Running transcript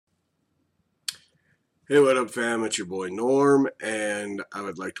Hey, what up, fam? It's your boy Norm, and I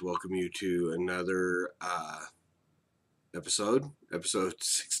would like to welcome you to another episode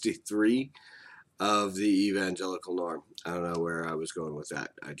 63 of the Evangelical Norm. I don't know where I was going with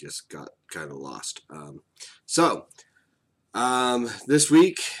that. I just got kind of lost. This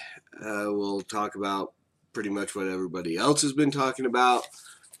week we'll talk about pretty much what everybody else has been talking about.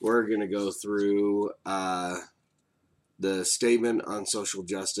 We're going to go through the statement on social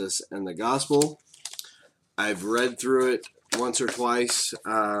justice and the gospel. I've read through it once or twice.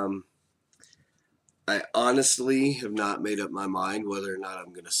 I honestly have not made up my mind whether or not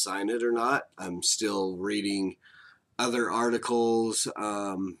I'm going to sign it or not. I'm still reading other articles,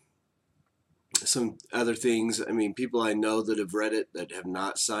 some other things. I mean, people I know that have read it that have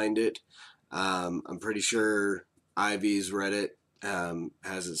not signed it. I'm pretty sure Ivy's read it,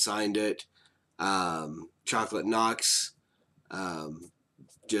 hasn't signed it. Chocolate Knox,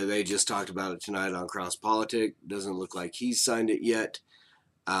 they just talked about it tonight on Cross Politic. Doesn't look like he's signed it yet.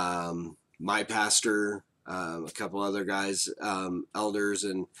 My pastor, a couple other guys, elders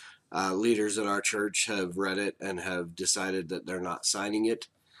and leaders in our church have read it and have decided that they're not signing it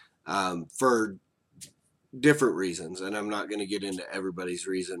for different reasons. And I'm not going to get into everybody's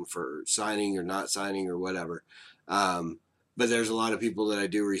reason for signing or not signing or whatever. But there's a lot of people that I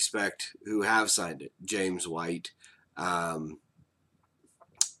do respect who have signed it. James White,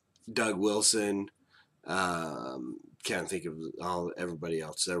 Doug Wilson, can't think of everybody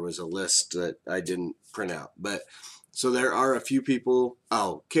else. There was a list that I didn't print out. But so there are a few people.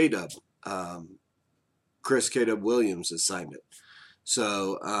 Oh, K-Dub. Chris K-Dub Williams has signed it.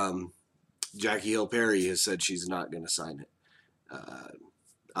 So Jackie Hill Perry has said she's not going to sign it.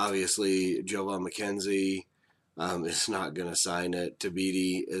 Obviously, Jovan McKenzie is not going to sign it.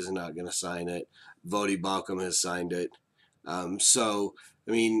 Tabiti is not going to sign it. Vodi Balcom has signed it. So,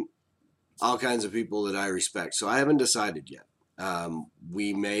 I mean, all kinds of people that I respect. So I haven't decided yet.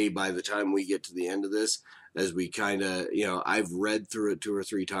 We may, by the time we get to the end of this, as we kind of, I've read through it 2 or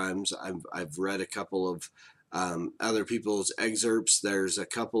 3 times. I've read a couple of other people's excerpts. There's a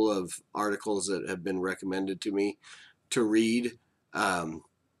couple of articles that have been recommended to me to read. But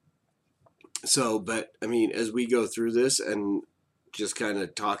I mean, as we go through this and just kind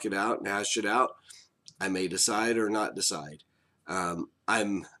of talk it out and hash it out, I may decide or not decide.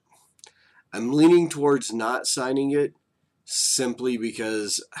 I'm leaning towards not signing it simply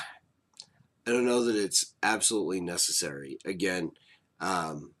because I don't know that it's absolutely necessary. Again,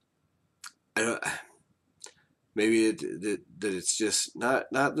 I don't. Maybe that it's just not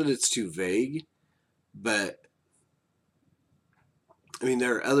that it's too vague, but I mean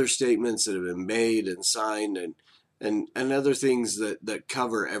there are other statements that have been made and signed and other things that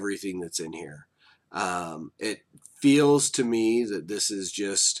cover everything that's in here. It feels to me that this is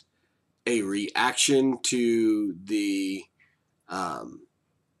just a reaction to the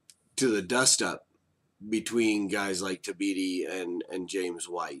dust up between guys like Tabiti and James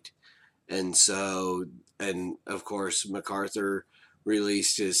White. And so, and of course, MacArthur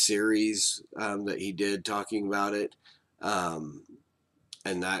released his series that he did talking about it. And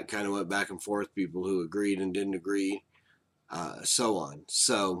that kind of went back and forth, people who agreed and didn't agree, so on.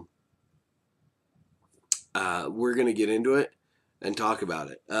 So we're going to get into it and talk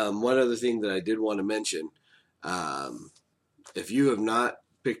about it. One other thing that I did want to mention, if you have not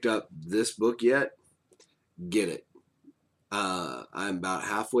picked up this book yet, get it. I'm about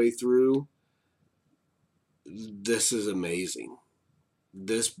halfway through. This is amazing.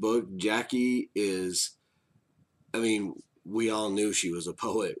 This book, Jackie is, I mean, we all knew she was a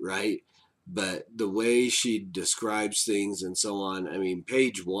poet, right? But the way she describes things and so on, I mean,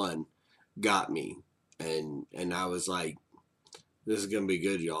 page 1 got me. And I was like, this is going to be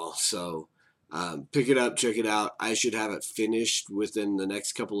good, y'all. So pick it up, check it out. I should have it finished within the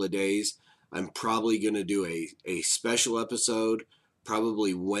next couple of days. I'm probably going to do a special episode,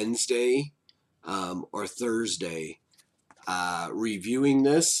 probably Wednesday or Thursday, reviewing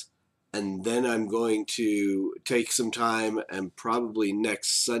this. And then I'm going to take some time and probably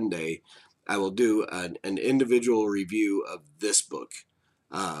next Sunday, I will do an individual review of this book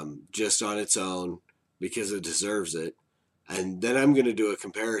just on its own because it deserves it. And then I'm going to do a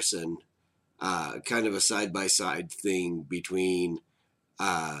comparison, kind of a side-by-side thing between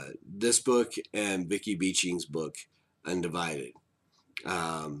this book and Vicky Beeching's book, Undivided.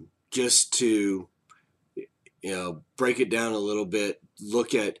 Just to, break it down a little bit,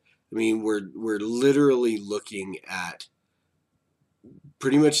 look at, I mean, we're literally looking at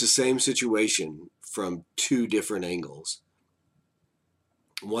pretty much the same situation from 2 different angles.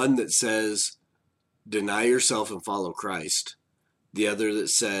 One that says, deny yourself and follow Christ. The other that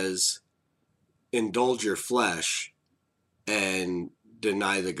says, indulge your flesh and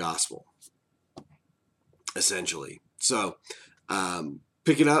deny the gospel, essentially. So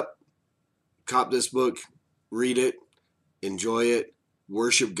pick it up, cop this book, read it, enjoy it,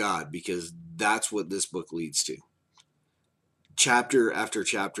 worship God, because that's what this book leads to. Chapter after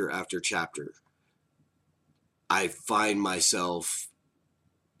chapter after chapter, I find myself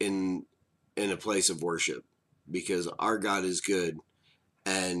in a place of worship, because our God is good,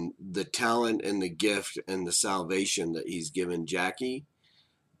 and the talent and the gift and the salvation that he's given Jackie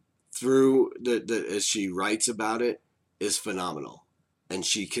through as she writes about it is phenomenal. And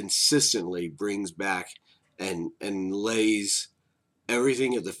she consistently brings back and lays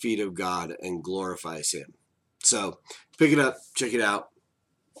everything at the feet of God and glorifies him. So pick it up, check it out.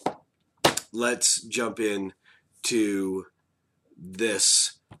 Let's jump in to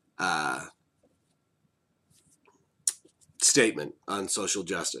this statement on social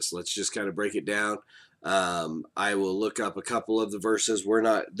justice. Let's just kind of break it down. I will look up a couple of the verses.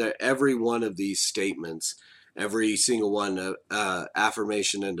 Every one of these statements, every single one,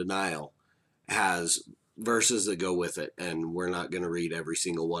 affirmation and denial, has verses that go with it, and we're not going to read every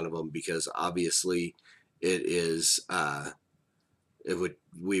single one of them, because obviously it is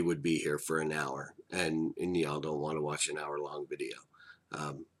we would be here for an hour, and y'all don't want to watch an hour long video.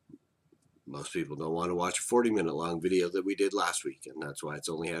 Most people don't want to watch a 40-minute long video that we did last week, and that's why it's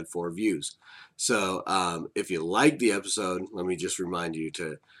only had 4 views. So if you like the episode, let me just remind you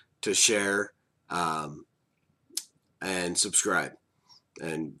to share and subscribe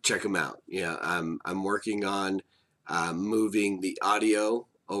and check them out. Yeah, I'm working on moving the audio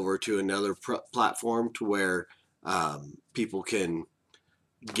over to another platform to where people can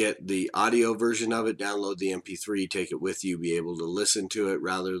get the audio version of it, download the MP3, take it with you, be able to listen to it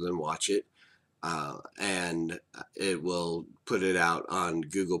rather than watch it. And it will put it out on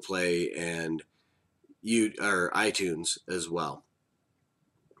Google Play and iTunes as well.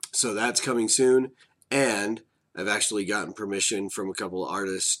 So that's coming soon. And I've actually gotten permission from a couple of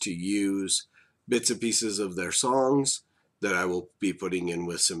artists to use bits and pieces of their songs that I will be putting in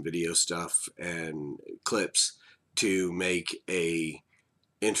with some video stuff and clips to make a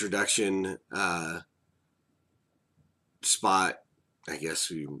introduction spot, I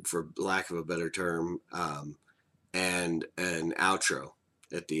guess, for lack of a better term, and an outro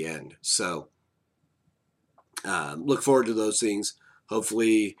at the end. So look forward to those things.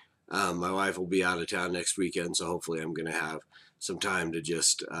 Hopefully my wife will be out of town next weekend, so hopefully I'm going to have some time to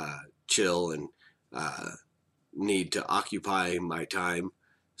just chill and need to occupy my time.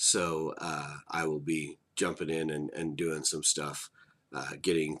 So I will be jumping in and doing some stuff,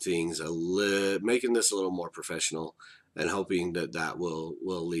 getting things making this a little more professional, and hoping that will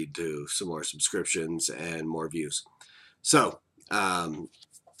lead to some more subscriptions and more views. So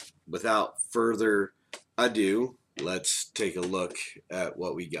without further ado, let's take a look at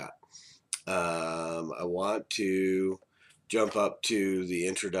what we got. I want to jump up to the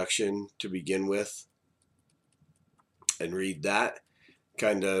introduction to begin with and read that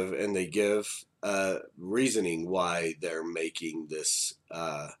kind of, and they give reasoning why they're making this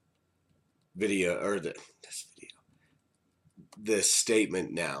video, or this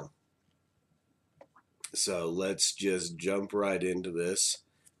statement now. So let's just jump right into this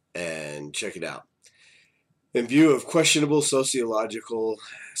and check it out. In view of questionable sociological,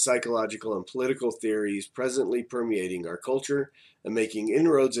 psychological, and political theories presently permeating our culture and making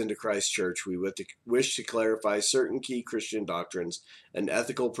inroads into Christ's church, we wish to clarify certain key Christian doctrines and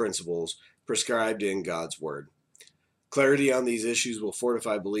ethical principles prescribed in God's Word. Clarity on these issues will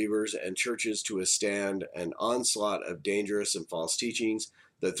fortify believers and churches to withstand an onslaught of dangerous and false teachings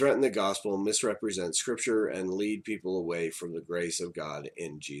that threaten the gospel, misrepresent Scripture, and lead people away from the grace of God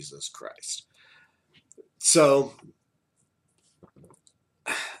in Jesus Christ. So,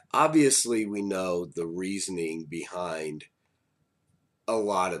 obviously, we know the reasoning behind a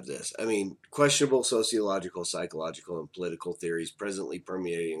lot of this. I mean, questionable sociological, psychological, and political theories presently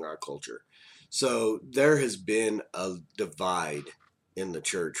permeating our culture. So there has been a divide in the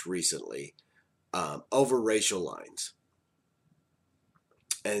church recently over racial lines.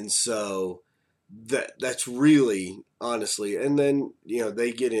 And so that's really, honestly, and then,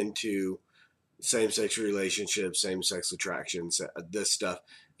 they get into same-sex relationships, same-sex attractions, this stuff.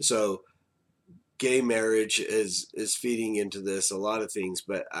 So gay marriage is feeding into this, a lot of things,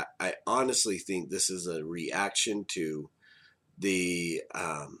 but I honestly think this is a reaction to the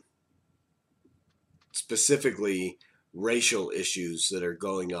specifically racial issues that are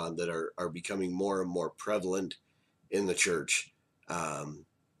going on, that are becoming more and more prevalent in the church, and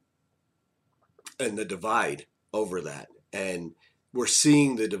the divide over that. And we're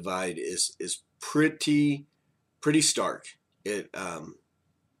seeing the divide is pretty stark.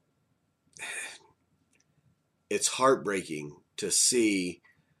 It's heartbreaking to see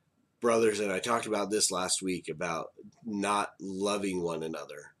brothers, and I talked about this last week about not loving one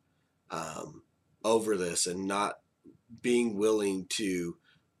another over this, and not being willing to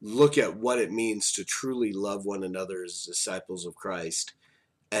look at what it means to truly love one another as disciples of Christ,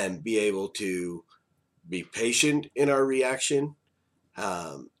 and be able to be patient in our reaction,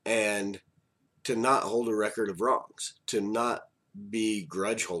 and to not hold a record of wrongs, to not be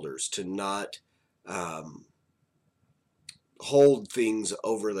grudge holders, to not hold things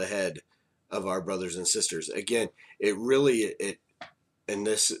over the head of our brothers and sisters. Again, and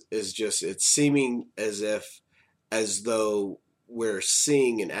this is just, it's seeming as though we're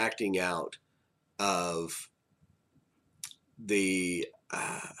seeing and acting out of the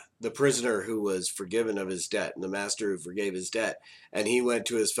prisoner who was forgiven of his debt, and the master who forgave his debt, and he went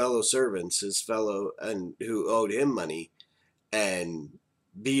to his fellow servants, and who owed him money, and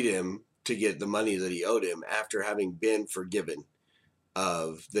beat him to get the money that he owed him after having been forgiven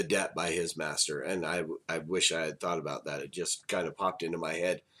of the debt by his master. And I wish I had thought about that. It just kind of popped into my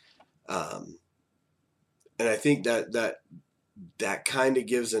head. And I think that kind of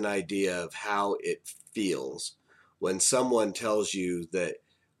gives an idea of how it feels when someone tells you that,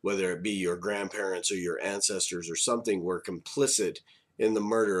 whether it be your grandparents or your ancestors or something, were complicit in the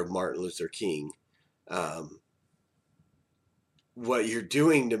murder of Martin Luther King. What you're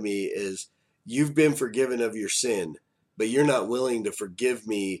doing to me is, you've been forgiven of your sin, but you're not willing to forgive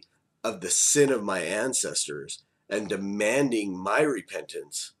me of the sin of my ancestors, and demanding my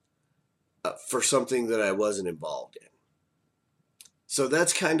repentance for something that I wasn't involved in. So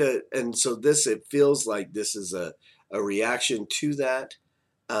that's and so it feels like this is a reaction to that.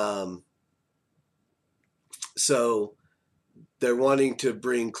 So they're wanting to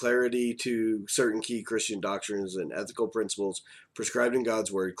bring clarity to certain key Christian doctrines and ethical principles prescribed in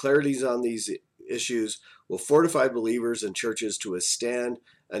God's Word. Clarities on these issues will fortify believers and churches to withstand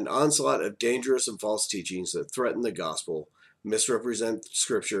an onslaught of dangerous and false teachings that threaten the gospel, misrepresent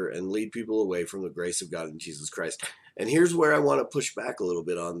Scripture, and lead people away from the grace of God in Jesus Christ. And here's where I want to push back a little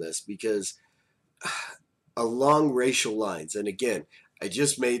bit on this, because along racial lines, and again, I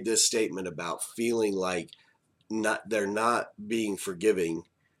just made this statement about feeling like they're not being forgiving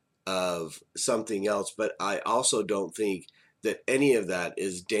of something else, but I also don't think that any of that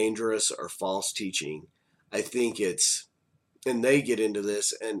is dangerous or false teaching. I think and they get into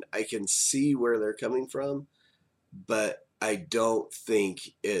this, and I can see where they're coming from, but I don't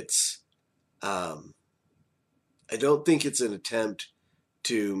think it's an attempt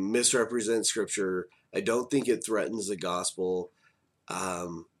to misrepresent Scripture. I don't think it threatens the gospel,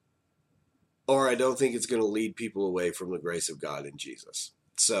 or I don't think it's going to lead people away from the grace of God in Jesus.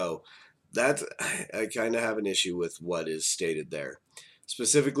 So I kind of have an issue with what is stated there.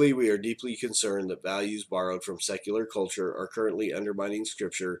 Specifically, we are deeply concerned that values borrowed from secular culture are currently undermining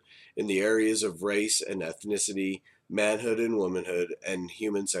Scripture in the areas of race and ethnicity, manhood and womanhood, and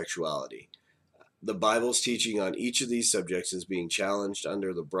human sexuality. The Bible's teaching on each of these subjects is being challenged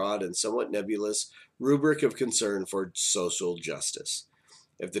under the broad and somewhat nebulous rubric of concern for social justice.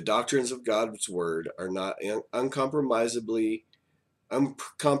 If the doctrines of God's Word are not uncompromisingly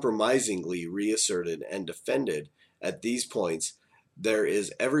reasserted and defended at these points, there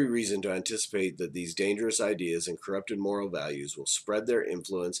is every reason to anticipate that these dangerous ideas and corrupted moral values will spread their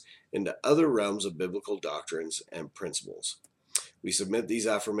influence into other realms of biblical doctrines and principles. We submit these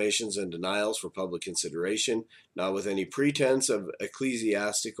affirmations and denials for public consideration, not with any pretense of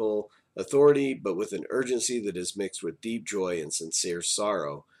ecclesiastical authority, but with an urgency that is mixed with deep joy and sincere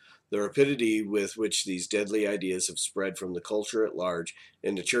sorrow. The rapidity with which these deadly ideas have spread from the culture at large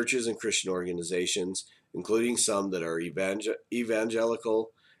into churches and Christian organizations, including some that are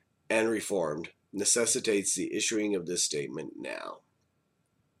evangelical and reformed, necessitates the issuing of this statement now.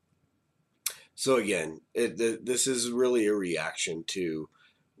 So again, this is really a reaction to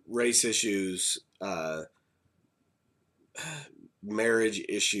race issues, marriage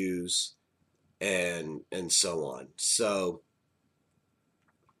issues, and so on. So,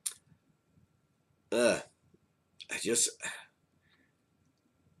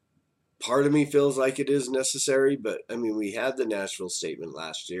 part of me feels like it is necessary, but I mean, we had the Nashville Statement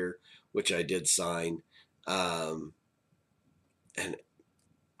last year, which I did sign, and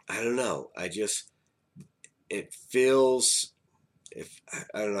I don't know. It feels,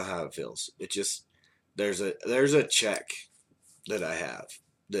 I don't know how it feels. It just, there's a check that I have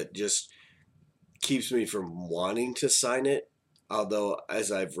that just keeps me from wanting to sign it. Although, as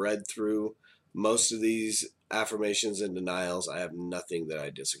I've read through most of these affirmations and denials, I have nothing that I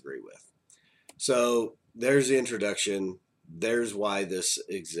disagree with. So there's the introduction. There's why this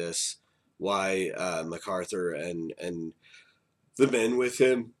exists. Why MacArthur and the men with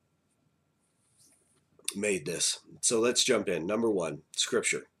him made this. So let's jump in. Number one,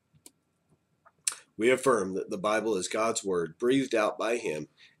 Scripture. We affirm that the Bible is God's word, breathed out by Him.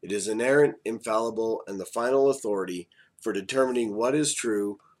 It is inerrant, infallible, and the final authority for determining what is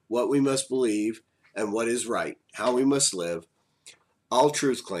true, what we must believe, and what is right, how we must live. All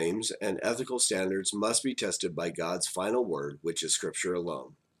truth claims and ethical standards must be tested by God's final word, which is Scripture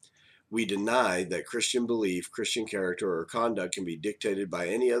alone. We deny that Christian belief, Christian character, or conduct can be dictated by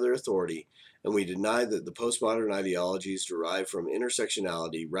any other authority, and we deny that the postmodern ideologies derived from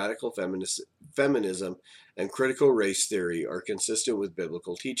intersectionality, radical feminism, and critical race theory are consistent with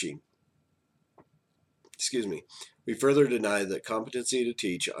biblical teaching. We further deny that competency to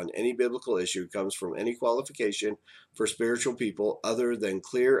teach on any biblical issue comes from any qualification for spiritual people other than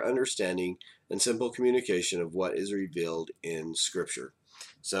clear understanding and simple communication of what is revealed in Scripture.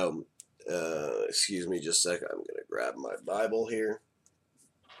 So, excuse me just a second. I'm going to grab my Bible here.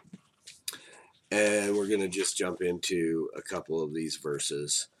 And we're going to just jump into a couple of these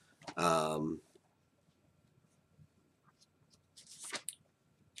verses.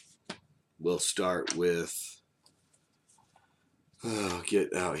 We'll start with,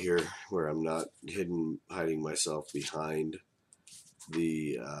 get out here where I'm not hiding myself behind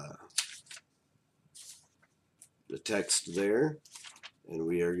the text there. And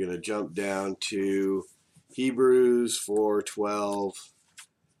we are going to jump down to Hebrews 4:12.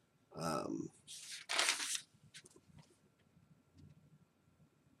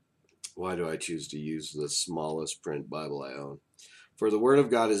 Why do I choose to use the smallest print Bible I own? For the word of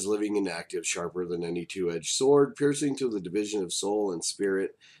God is living and active, sharper than any two-edged sword, piercing to the division of soul and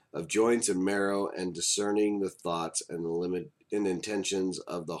spirit, of joints and marrow, and discerning the thoughts and the limit and intentions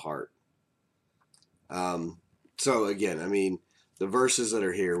of the heart. So again, I mean, the verses that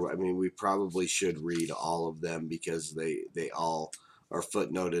are here, I mean, we probably should read all of them because they all are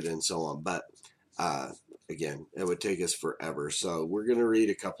footnoted and so on. But again, it would take us forever. So we're going to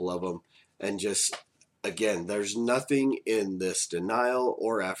read a couple of them and just, again, there's nothing in this denial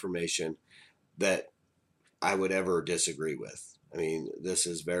or affirmation that I would ever disagree with. I mean, this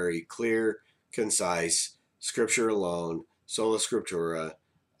is very clear, concise, Scripture alone, sola scriptura.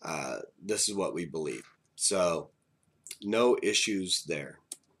 This is what we believe. So, no issues there.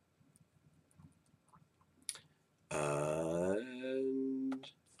 And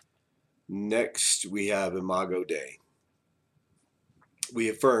next, we have Imago Dei. We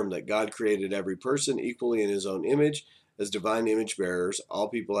affirm that God created every person equally in His own image as divine image bearers. All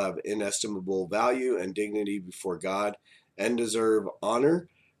people have inestimable value and dignity before God and deserve honor,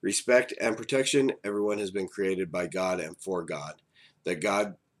 respect, and protection. Everyone has been created by God and for God.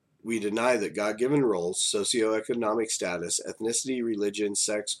 We deny that God-given roles, socioeconomic status, ethnicity, religion,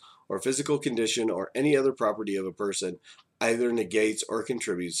 sex, or physical condition, or any other property of a person either negates or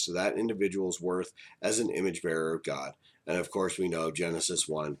contributes to that individual's worth as an image bearer of God. And of course, we know Genesis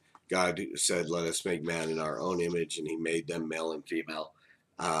 1, God said, let us make man in our own image, and He made them male and female.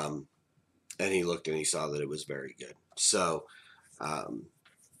 And He looked and He saw that it was very good. So,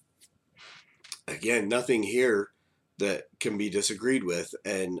 again, nothing here that can be disagreed with.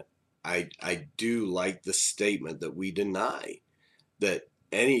 And I do like the statement that we deny that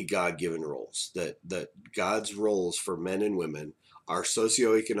any God-given roles, that God's roles for men and women, our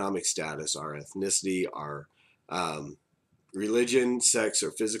socioeconomic status, our ethnicity, our religion, sex,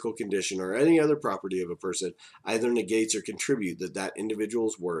 or physical condition, or any other property of a person either negates or contribute that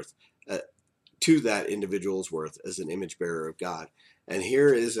individual's worth to that individual's worth as an image bearer of God. And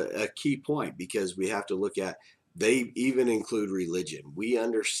here is a key point, because we have to look at, they even include religion. We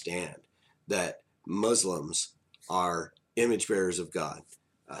understand that Muslims are image bearers of God.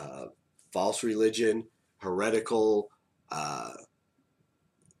 False religion, heretical,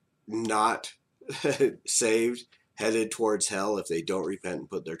 not saved, headed towards hell if they don't repent and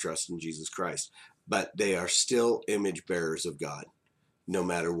put their trust in Jesus Christ. But they are still image bearers of God, no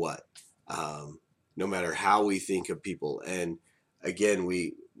matter what, no matter how we think of people. And again,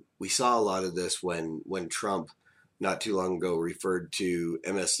 we saw a lot of this when Trump, not too long ago, referred to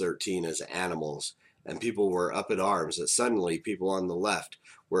MS-13 as animals, and people were up in arms that suddenly people on the left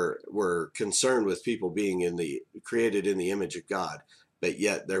were concerned with people being created in the image of God, but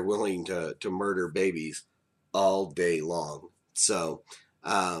yet they're willing to murder babies all day long. So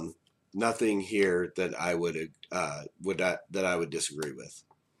nothing here that I would disagree with.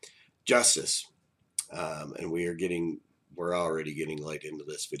 Justice, and we're already getting late into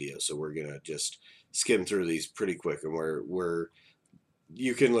this video, so we're gonna just skim through these pretty quick, and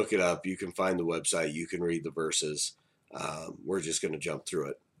you can look it up. You can find the website. You can read the verses. We're just going to jump through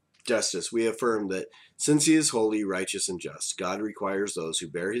it. Justice. We affirm that since he is holy, righteous, and just, God requires those who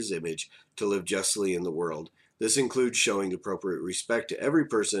bear his image to live justly in the world. This includes showing appropriate respect to every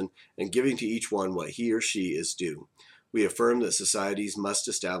person and giving to each one what he or she is due. We affirm that societies must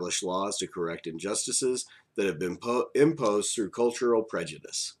establish laws to correct injustices that have been imposed through cultural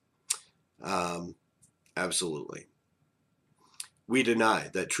prejudice. Absolutely. We deny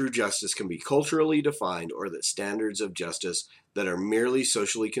that true justice can be culturally defined or that standards of justice that are merely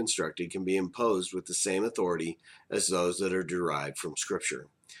socially constructed can be imposed with the same authority as those that are derived from Scripture.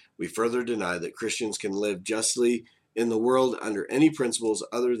 We further deny that Christians can live justly in the world under any principles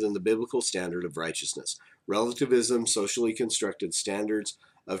other than the biblical standard of righteousness. Relativism, socially constructed standards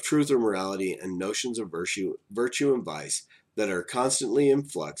of truth or morality, and notions of virtue and vice that are constantly in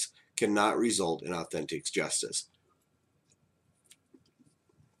flux cannot result in authentic justice.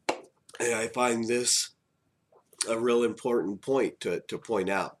 And I find this a real important point to point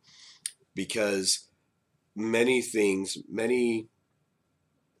out, because many things, many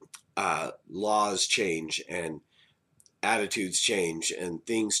laws change and attitudes change and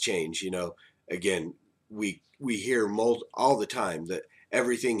things change. Again, we hear all the time that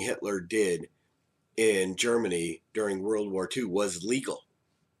everything Hitler did in Germany during World War II was legal.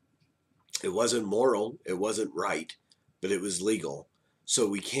 It wasn't moral, it wasn't right, but it was legal. So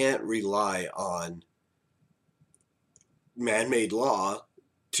we can't rely on man-made law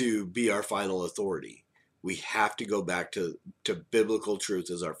to be our final authority. We have to go back to biblical truth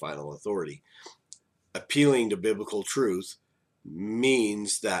as our final authority. Appealing to biblical truth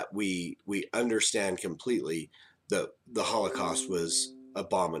means that we understand completely that the Holocaust was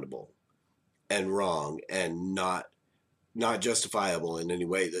abominable and wrong and not justifiable in any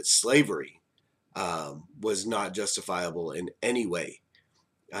way, that slavery was not justifiable in any way.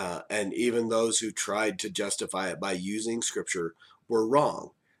 And even those who tried to justify it by using Scripture were wrong.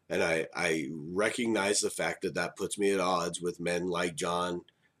 And I recognize the fact that puts me at odds with men like Jonathan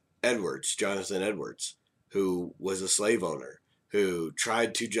Edwards, who was a slave owner, who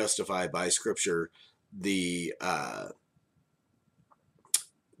tried to justify by Scripture the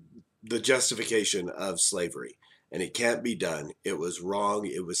justification of slavery. And it can't be done. It was wrong.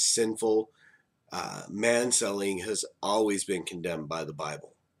 It was sinful. Man-selling has always been condemned by the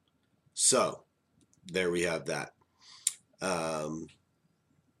Bible. So, there we have that.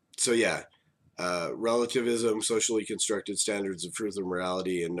 Relativism, socially constructed standards of truth and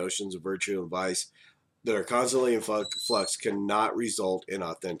morality, and notions of virtue and vice that are constantly in flux cannot result in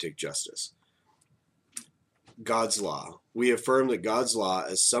authentic justice. God's law. We affirm that God's law,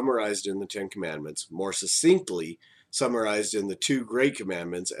 as summarized in the Ten Commandments, more succinctly summarized in the two great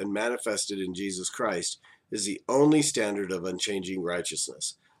commandments and manifested in Jesus Christ, is the only standard of unchanging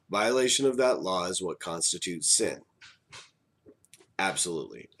righteousness. Violation of that law is what constitutes sin.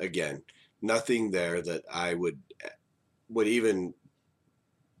 Absolutely. Again, nothing there that I would even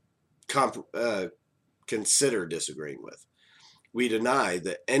consider disagreeing with. We deny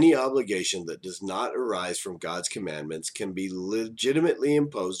that any obligation that does not arise from God's commandments can be legitimately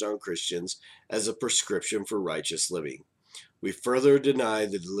imposed on Christians as a prescription for righteous living. We further deny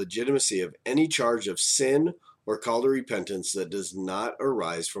the legitimacy of any charge of sin or call to repentance that does not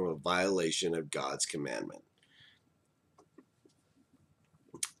arise from a violation of God's commandment.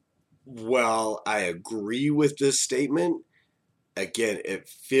 Well, I agree with this statement. Again, it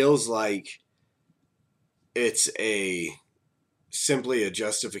feels like it's simply a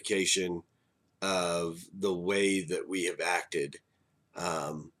justification of the way that we have acted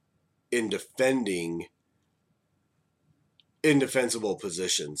in defending indefensible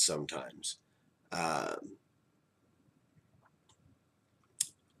positions sometimes.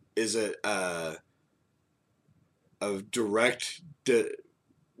 Is it a direct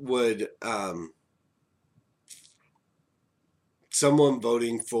would someone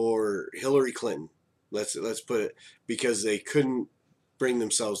voting for Hillary Clinton, let's put it, because they couldn't bring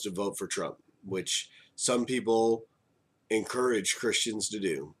themselves to vote for Trump, which some people encourage Christians to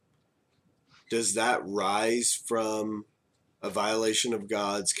do, does that rise from a violation of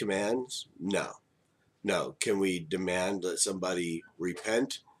God's commands? No. Can we demand that somebody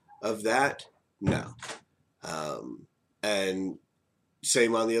repent of that? No. And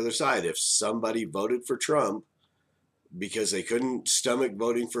same on the other side. If somebody voted for Trump because they couldn't stomach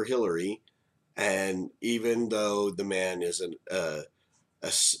voting for Hillary, and even though the man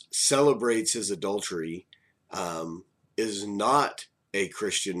celebrates his adultery, is not a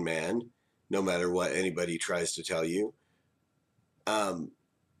Christian man, no matter what anybody tries to tell you,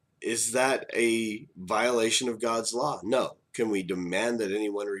 is that a violation of God's law? No. Can we demand that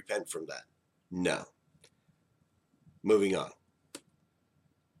anyone repent from that? No. Moving on.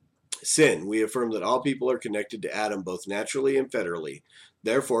 Sin. We affirm that all people are connected to Adam both naturally and federally.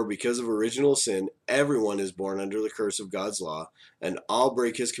 Therefore, because of original sin, everyone is born under the curse of God's law, and all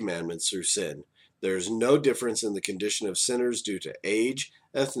break his commandments through sin. There is no difference in the condition of sinners due to age,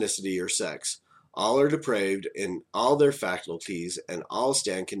 ethnicity, or sex. All are depraved in all their faculties, and all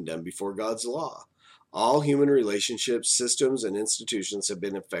stand condemned before God's law. All human relationships, systems, and institutions have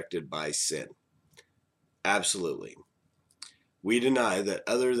been affected by sin. Absolutely. We deny that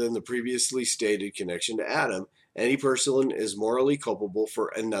other than the previously stated connection to Adam, any person is morally culpable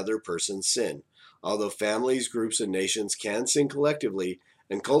for another person's sin. Although families, groups, and nations can sin collectively,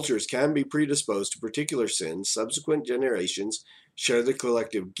 and cultures can be predisposed to particular sins, subsequent generations share the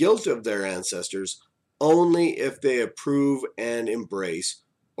collective guilt of their ancestors only if they approve and embrace,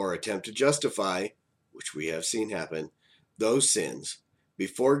 or attempt to justify, which we have seen happen, those sins.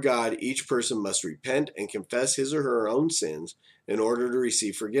 Before God, each person must repent and confess his or her own sins in order to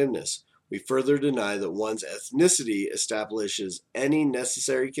receive forgiveness. We further deny that one's ethnicity establishes any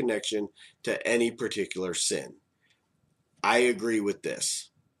necessary connection to any particular sin. I agree with this.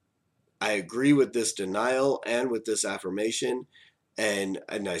 I agree with this denial and with this affirmation, and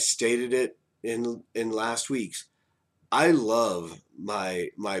I stated it in last week's. I love my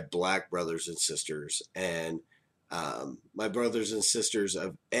black brothers and sisters, and my brothers and sisters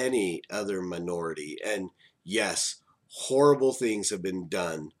of any other minority. And yes, horrible things have been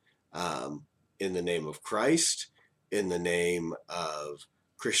done in the name of Christ, in the name of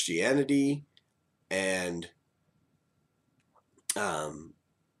Christianity, and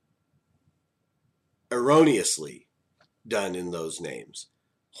erroneously done in those names.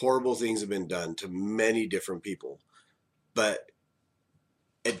 Horrible things have been done to many different people, but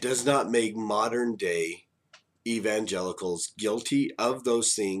it does not make modern day evangelicals guilty of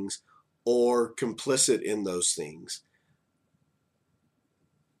those things or complicit in those things.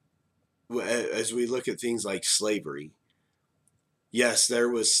 As we look at things like slavery, yes, there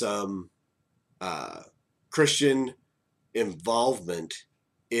was some Christian involvement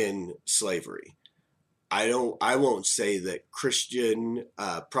in slavery. I won't say that Christian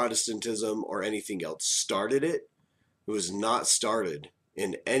Protestantism or anything else started it. It was not started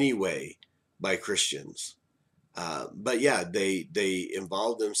in any way by Christians. But yeah, they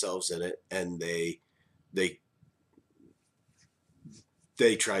involved themselves in it, and they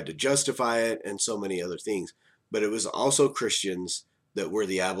tried to justify it and so many other things. But it was also Christians that were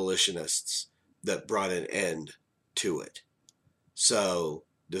the abolitionists that brought an end to it. So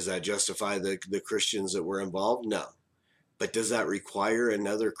does that justify the Christians that were involved? No. But does that require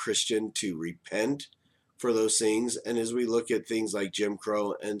another Christian to repent for those things? And as we look at things like Jim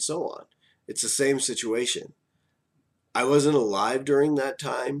Crow and so on, it's the same situation. I wasn't alive during that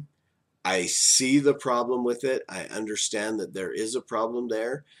time. I see the problem with it. I understand that there is a problem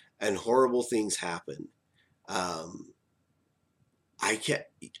there, and horrible things happen. I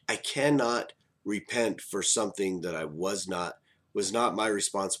cannot repent for something that was not my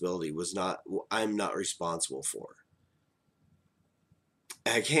responsibility, I'm not responsible for.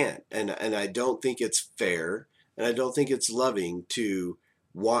 I can't, and I don't think it's fair, and I don't think it's loving to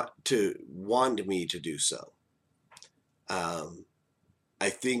want me to do so. I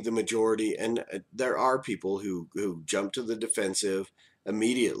think the majority, and there are people who jump to the defensive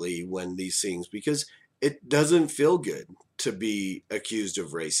immediately when these things, because it doesn't feel good to be accused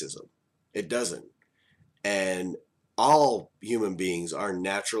of racism. It doesn't. And all human beings, our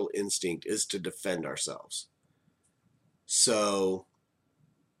natural instinct is to defend ourselves. So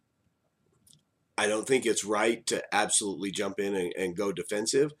I don't think it's right to absolutely jump in and go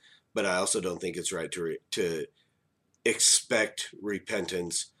defensive, but I also don't think it's right to expect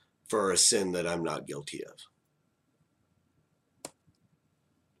repentance for a sin that I'm not guilty of.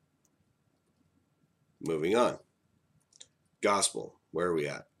 Moving on. Gospel. Where are we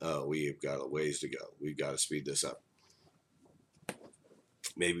at? Oh, we've got a ways to go. We've got to speed this up.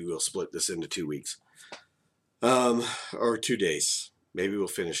 Maybe we'll split this into 2 weeks. Or 2 days. Maybe we'll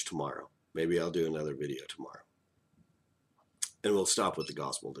finish tomorrow. Maybe I'll do another video tomorrow. And we'll stop with the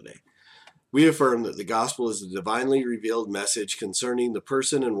gospel today. We affirm that the gospel is the divinely revealed message concerning the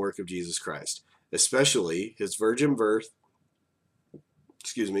person and work of Jesus Christ, especially his virgin birth,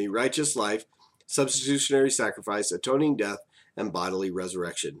 righteous life, substitutionary sacrifice, atoning death, and bodily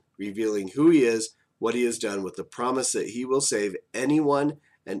resurrection, revealing who he is, what he has done, with the promise that he will save anyone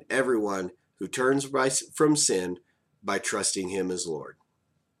and everyone who turns from sin by trusting him as Lord.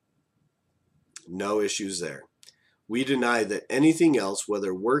 No issues there. We deny that anything else,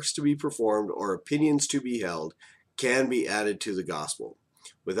 whether works to be performed or opinions to be held, can be added to the gospel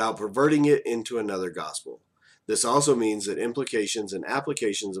without perverting it into another gospel. This also means that implications and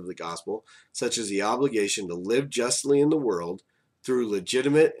applications of the gospel, such as the obligation to live justly in the world through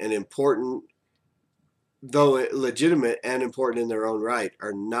legitimate and important, though legitimate and important in their own right,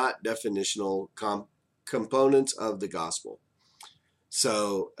 are not definitional components of the gospel.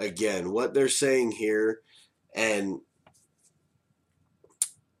 So again, what they're saying here, and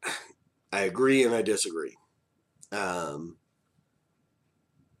I agree and I disagree.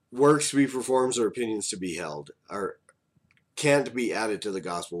 Works to be performed or opinions to be held can't be added to the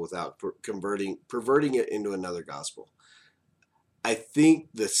gospel without perverting it into another gospel. I think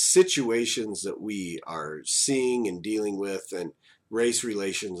the situations that we are seeing and dealing with, and race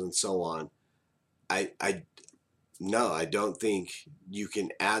relations and so on, I don't think you can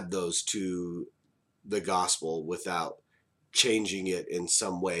add those to the gospel without changing it in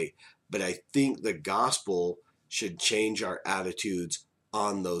some way. But I think the gospel should change our attitudes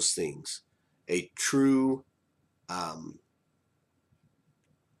on those things. A true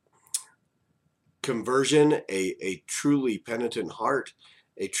conversion, a truly penitent heart,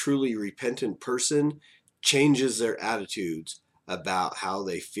 a truly repentant person changes their attitudes about how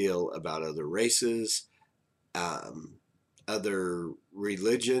they feel about other races, other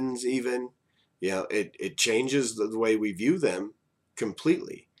religions even. It changes the way we view them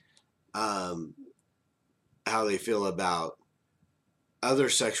completely. How they feel about other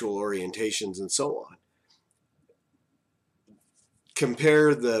sexual orientations and so on.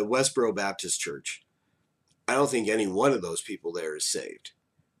 Compare the Westboro Baptist Church. I don't think any one of those people there is saved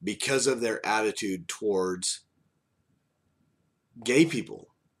because of their attitude towards gay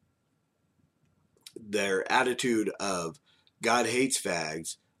people. Their attitude of God hates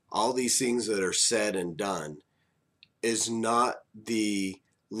fags, all these things that are said and done, is not the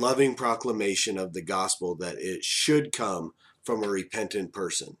loving proclamation of the gospel that it should come from a repentant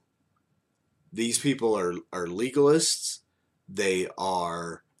person. These people are legalists. They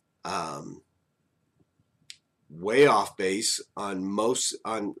are way off base on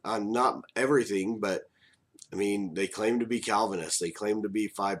not everything, but I mean, they claim to be Calvinists. They claim to be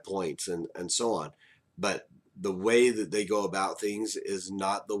 5 points and so on. But the way that they go about things is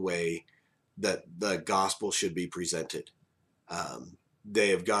not the way that the gospel should be presented. They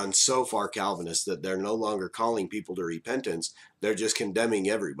have gone so far Calvinist that they're no longer calling people to repentance. They're just condemning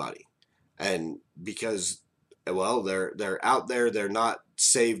everybody. And because, well, they're out there, they're not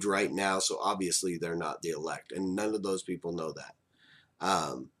saved right now, so obviously they're not the elect. And none of those people know that.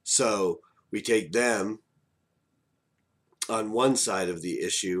 So we take them on one side of the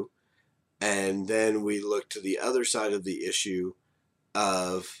issue, and then we look to the other side of the issue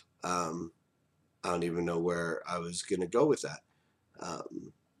of, I don't even know where I was going to go with that.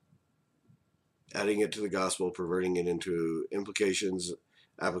 Adding it to the gospel, perverting it into applications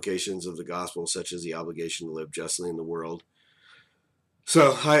of the gospel, such as the obligation to live justly in the world.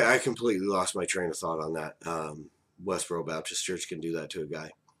 So I completely lost my train of thought on that. Westboro Baptist Church can do that to a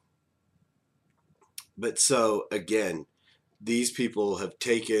guy. But so again, these people have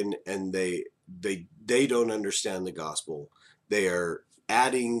taken and they don't understand the gospel. They are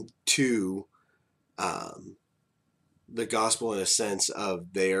adding to the gospel in a sense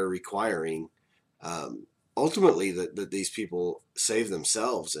of they are requiring ultimately that these people save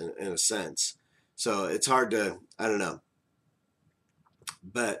themselves in a sense. So it's hard to, I don't know.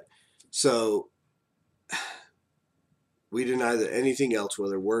 But so we deny that anything else,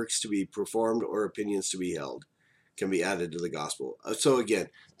 whether works to be performed or opinions to be held, can be added to the gospel. So again,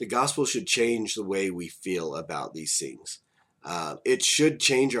 the gospel should change the way we feel about these things. It should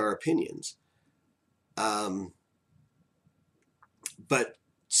change our opinions. But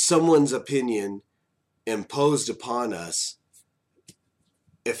someone's opinion imposed upon us,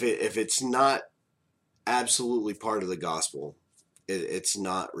 if it's not absolutely part of the gospel, it's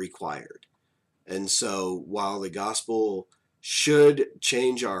not required. And so while the gospel should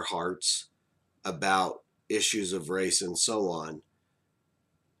change our hearts about issues of race and so on,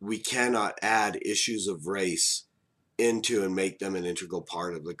 we cannot add issues of race into and make them an integral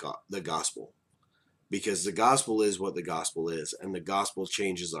part of the gospel. Because the gospel is what the gospel is, and the gospel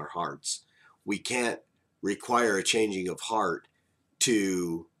changes our hearts. We can't require a changing of heart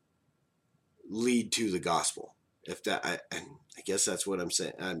to lead to the gospel. If that, I guess that's what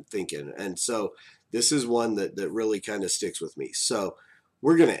I'm thinking. And so this is one that really kind of sticks with me. So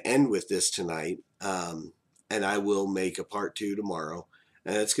we're going to end with this tonight, and I will make a part 2 tomorrow.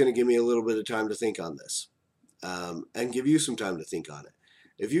 And it's going to give me a little bit of time to think on this, and give you some time to think on it.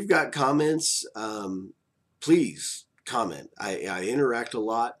 If you've got comments, please comment. I interact a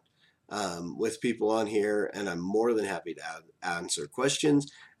lot. with people on here, and I'm more than happy to answer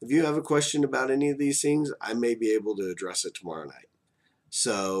questions. If you have a question about any of these things, I may be able to address it tomorrow night.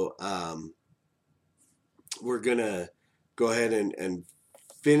 So we're going to go ahead and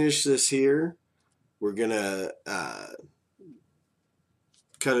finish this here. We're going to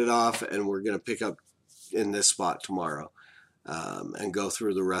cut it off, and we're going to pick up in this spot tomorrow and go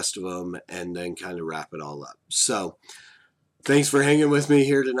through the rest of them and then kind of wrap it all up. So thanks for hanging with me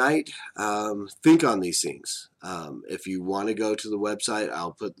here tonight. Think on these things. If you want to go to the website,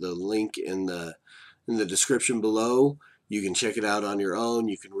 I'll put the link in the description below. You can check it out on your own.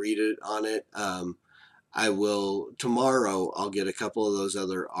 You can read it on it. I will tomorrow. I'll get a couple of those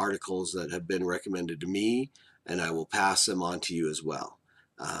other articles that have been recommended to me, and I will pass them on to you as well.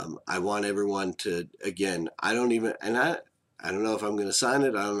 I want everyone to, again, I don't know if I'm going to sign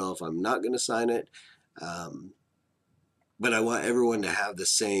it. I don't know if I'm not going to sign it. But I want everyone to have the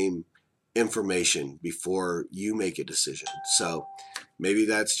same information before you make a decision. So maybe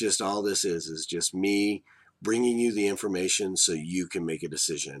that's just all this is just me bringing you the information so you can make a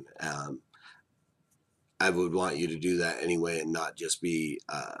decision. I would want you to do that anyway and not just be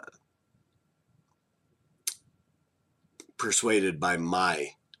persuaded by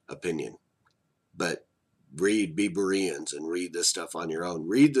my opinion. But be Bereans and read this stuff on your own.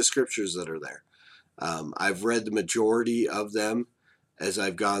 Read the scriptures that are there. I've read the majority of them as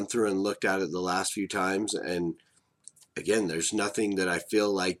I've gone through and looked at it the last few times. And again, there's nothing that I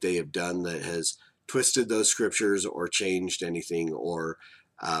feel like they have done that has twisted those scriptures or changed anything or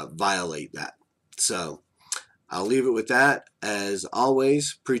violate that. So I'll leave it with that. As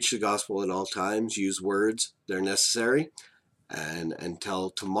always, preach the gospel at all times. Use words, they're necessary. And until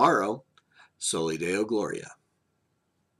tomorrow, Soli Deo Gloria.